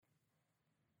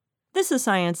This is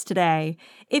Science Today.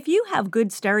 If you have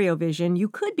good stereo vision, you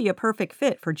could be a perfect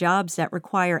fit for jobs that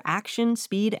require action,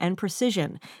 speed, and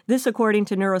precision. This according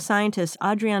to neuroscientist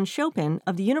Adrian Chopin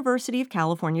of the University of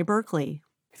California, Berkeley.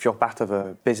 If you're part of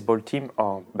a baseball team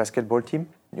or basketball team,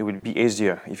 it will be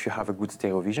easier if you have a good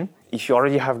stereo vision. If you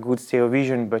already have good stereo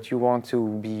vision but you want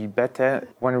to be better,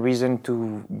 one reason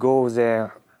to go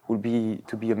there would be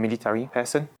to be a military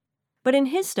person. But in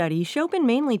his study, Chopin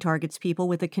mainly targets people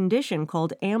with a condition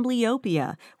called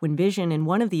amblyopia, when vision in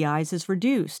one of the eyes is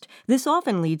reduced. This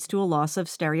often leads to a loss of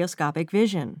stereoscopic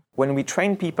vision. When we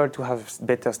train people to have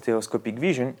better stereoscopic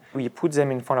vision, we put them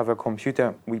in front of a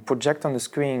computer. We project on the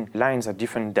screen lines at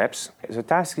different depths. The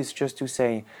task is just to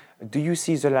say, do you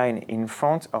see the line in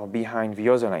front or behind the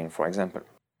other line, for example?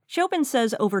 Chopin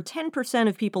says over 10%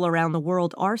 of people around the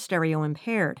world are stereo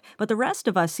impaired, but the rest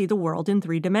of us see the world in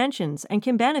 3 dimensions and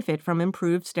can benefit from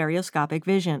improved stereoscopic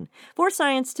vision. For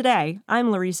Science Today, I'm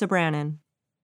Larissa Brannon.